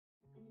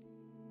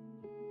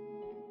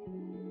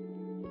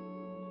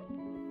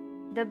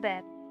The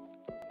Bet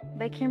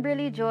by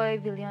Kimberly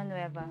Joy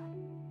Villanueva.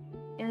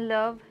 In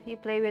love, you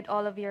play with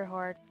all of your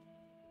heart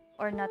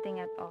or nothing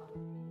at all.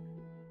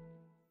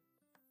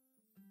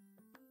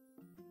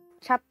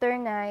 Chapter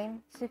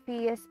 9,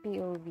 Sophia's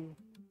POV.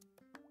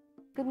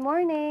 Good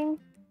morning!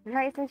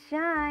 Rise and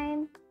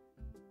shine!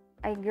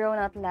 I groan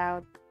out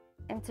loud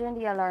and turn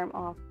the alarm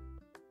off.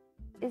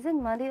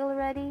 Isn't Monday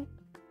already?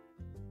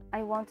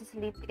 I want to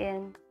sleep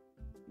in,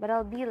 but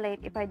I'll be late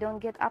if I don't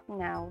get up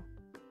now.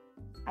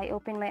 I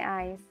open my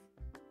eyes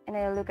and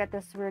I look at the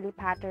swirly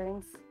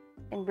patterns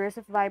and bursts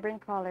of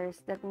vibrant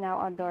colors that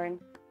now adorn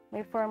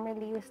my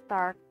formerly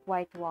stark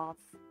white walls.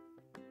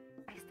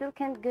 I still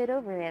can't get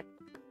over it.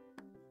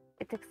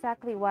 It's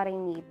exactly what I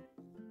need.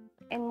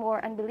 And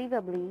more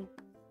unbelievably,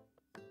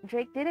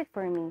 Drake did it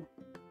for me.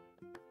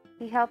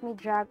 He helped me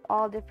drag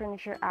all the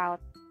furniture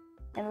out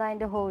and line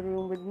the whole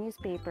room with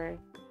newspaper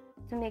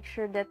to make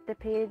sure that the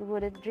paint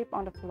wouldn't drip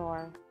on the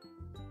floor.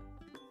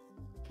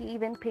 He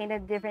even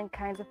painted different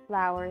kinds of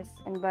flowers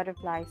and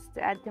butterflies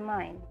to add to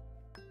mine.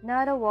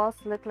 Now the walls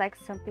look like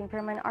something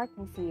from an art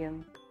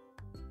museum.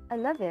 I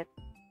love it.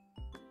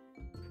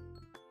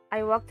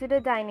 I walk to the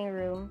dining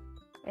room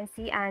and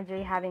see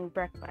Andre having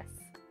breakfast.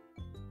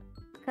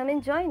 Come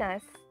and join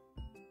us,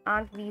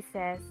 Aunt V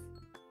says,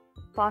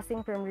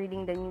 pausing from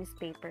reading the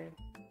newspaper.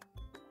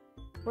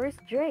 Where's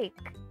Drake?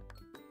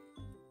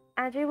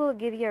 Andre will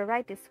give you a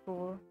ride to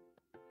school,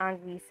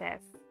 Aunt V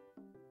says.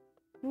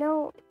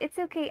 No, it's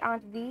okay,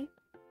 Aunt V,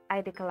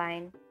 I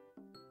decline.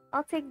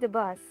 I'll take the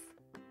bus.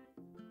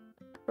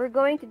 We're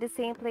going to the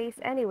same place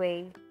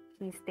anyway,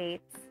 he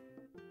states.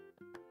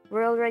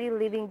 We're already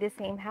leaving the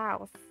same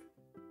house.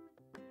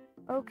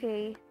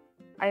 Okay,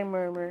 I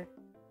murmur,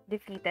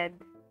 defeated.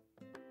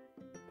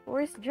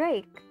 Where's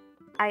Drake?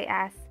 I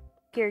ask,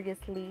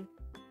 curiously,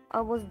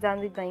 almost done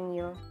with my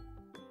meal.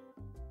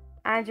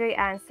 Andre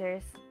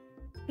answers,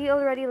 he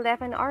already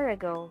left an hour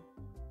ago.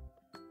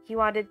 He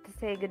wanted to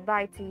say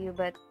goodbye to you,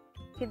 but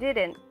he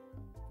didn't.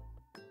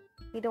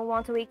 He don't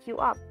want to wake you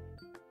up.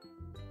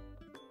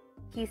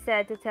 He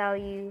said to tell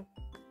you,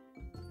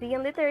 see you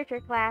in literature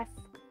class,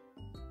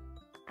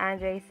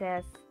 Andre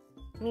says,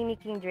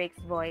 mimicking Drake's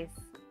voice.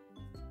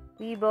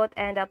 We both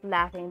end up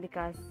laughing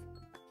because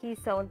he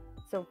sounds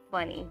so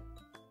funny.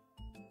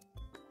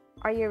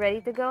 Are you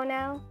ready to go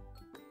now?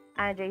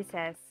 Andre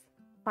says,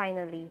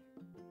 finally.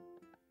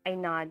 I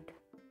nod.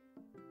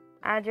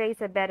 Andre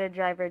is a better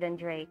driver than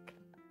Drake.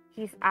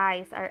 His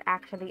eyes are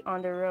actually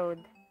on the road.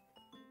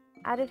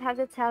 I don't have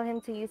to tell him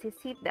to use his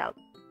seatbelt.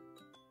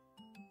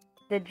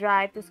 The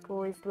drive to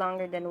school is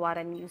longer than what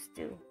I'm used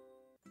to,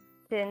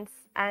 since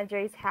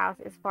Andre's house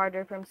is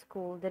farther from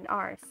school than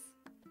ours.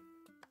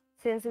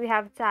 Since we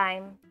have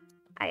time,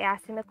 I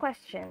ask him a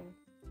question.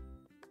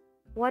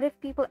 What if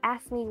people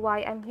ask me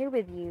why I'm here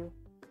with you?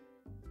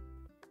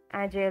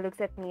 Andre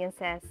looks at me and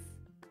says,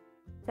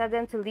 tell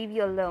them to leave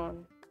you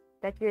alone,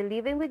 that you're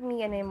living with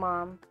me and my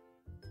mom.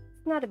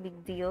 It's not a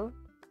big deal.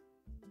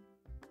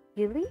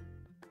 Really?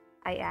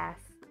 I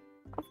ask.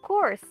 Of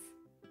course.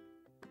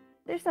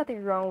 There's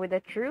nothing wrong with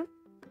the truth.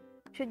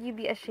 Should you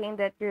be ashamed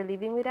that you're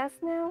living with us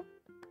now?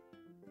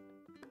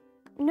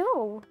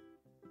 No.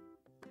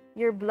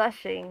 You're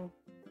blushing,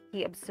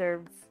 he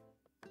observes.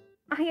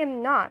 I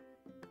am not,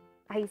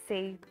 I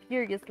say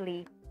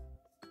furiously.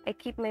 I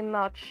keep my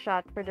mouth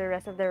shut for the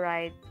rest of the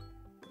ride,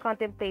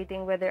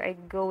 contemplating whether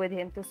I'd go with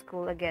him to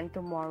school again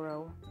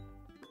tomorrow.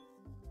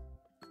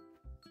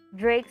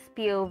 Drake's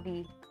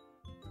POV.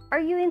 Are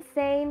you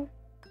insane?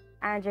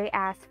 Andre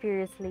asks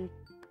furiously.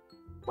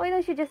 Why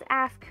don't you just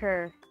ask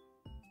her?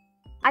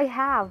 I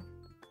have,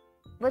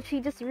 but she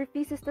just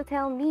refuses to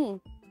tell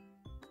me.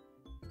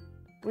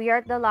 We are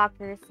at the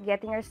lockers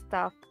getting our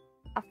stuff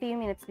a few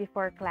minutes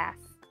before class.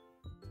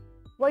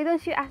 Why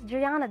don't you ask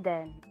Juliana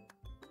then?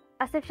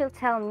 As if she'll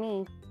tell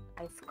me,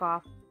 I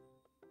scoff.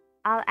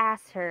 I'll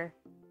ask her,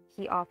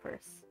 he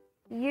offers.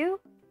 You?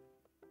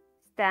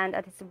 Stand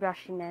at his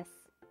brushiness.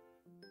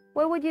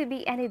 Why would you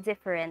be any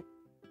different?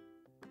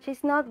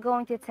 She's not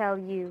going to tell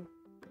you,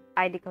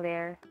 I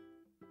declare,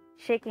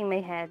 shaking my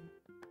head.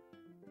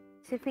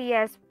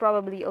 Sophia's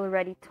probably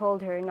already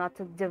told her not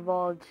to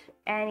divulge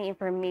any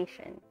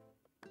information.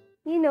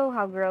 You know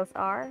how girls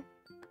are.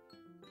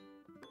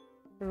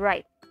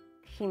 Right,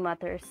 he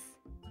mutters,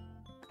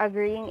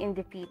 agreeing in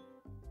defeat.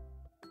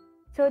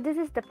 So this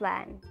is the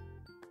plan.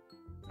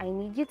 I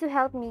need you to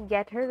help me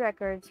get her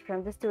records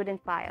from the student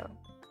file.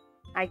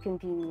 I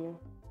continue.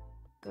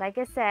 Like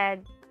I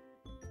said,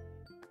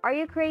 are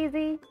you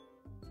crazy?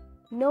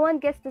 No one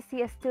gets to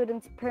see a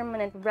student's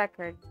permanent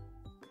record,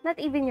 not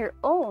even your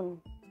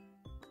own,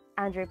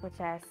 Andre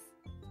protests.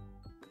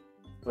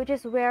 Which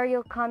is where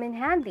you'll come in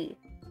handy.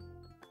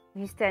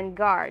 You stand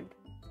guard.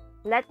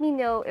 Let me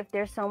know if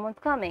there's someone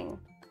coming.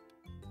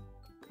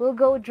 We'll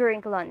go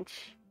during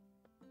lunch.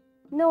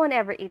 No one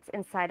ever eats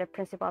inside a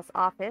principal's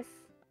office,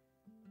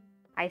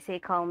 I say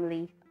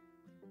calmly.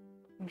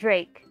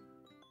 Drake.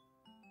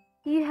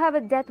 You have a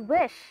death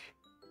wish,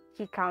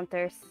 he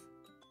counters.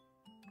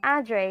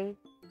 Andre,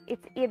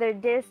 it's either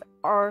this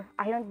or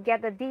I don't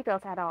get the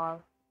details at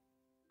all.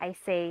 I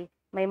say,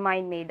 my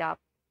mind made up.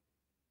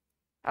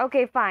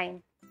 Okay,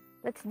 fine.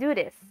 Let's do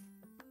this.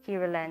 He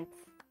relents.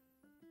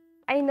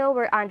 I know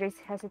where Andre's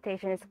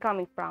hesitation is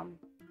coming from.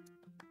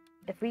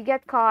 If we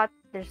get caught,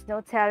 there's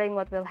no telling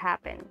what will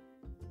happen.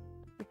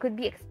 We could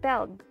be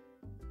expelled.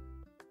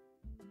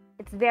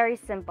 It's very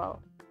simple,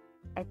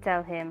 I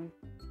tell him.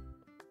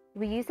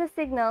 We use a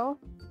signal,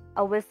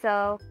 a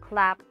whistle,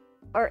 clap,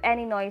 or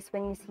any noise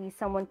when you see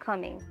someone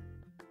coming.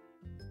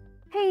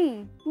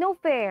 Hey, no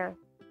fair.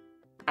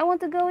 I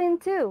want to go in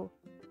too,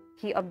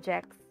 he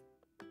objects.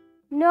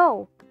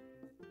 No,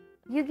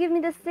 you give me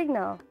the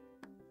signal.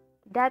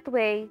 That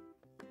way,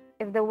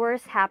 if the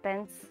worst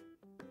happens,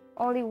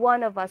 only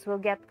one of us will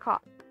get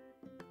caught.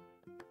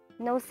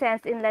 No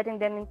sense in letting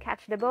them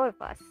catch the both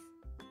of us.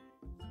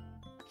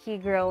 He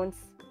groans,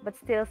 but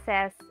still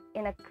says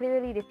in a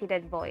clearly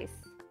defeated voice,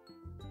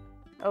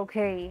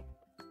 Okay.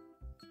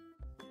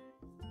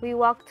 We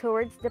walk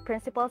towards the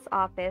principal's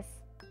office,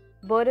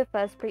 both of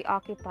us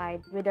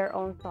preoccupied with our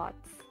own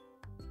thoughts.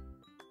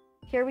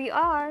 Here we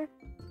are,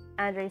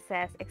 Andre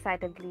says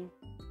excitedly.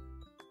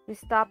 We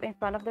stop in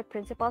front of the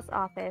principal's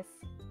office,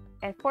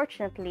 and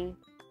fortunately,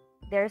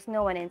 there's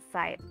no one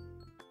inside.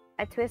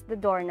 I twist the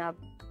doorknob.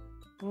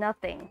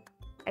 Nothing.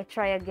 I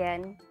try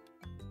again.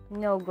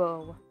 No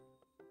go.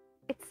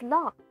 It's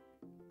locked,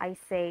 I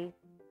say,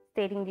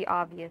 stating the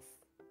obvious.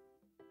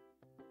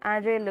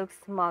 Andre looks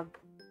smug.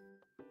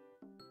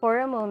 For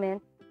a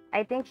moment,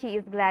 I think he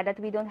is glad that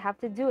we don't have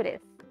to do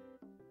this.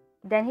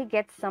 Then he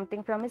gets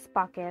something from his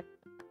pocket.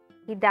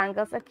 He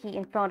dangles a key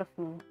in front of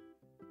me.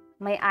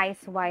 My eyes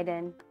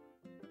widen.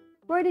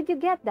 Where did you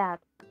get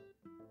that?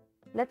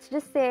 Let's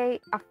just say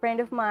a friend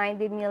of mine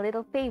did me a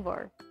little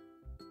favor,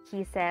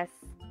 he says.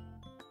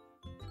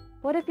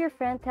 What if your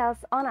friend tells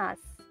on us?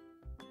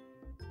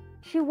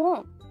 She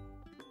won't,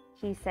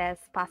 he says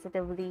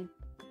positively.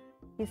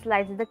 He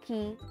slides the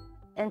key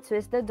and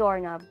twists the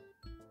doorknob.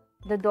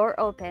 The door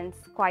opens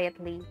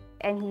quietly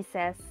and he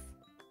says,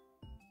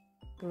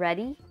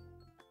 Ready?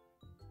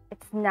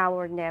 It's now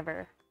or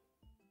never.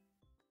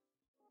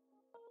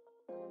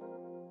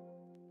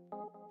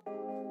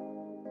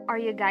 Are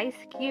you guys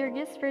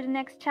curious for the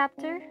next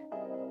chapter?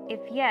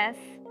 If yes,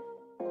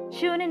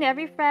 tune in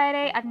every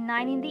Friday at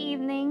 9 in the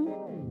evening.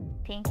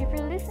 Thank you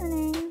for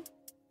listening.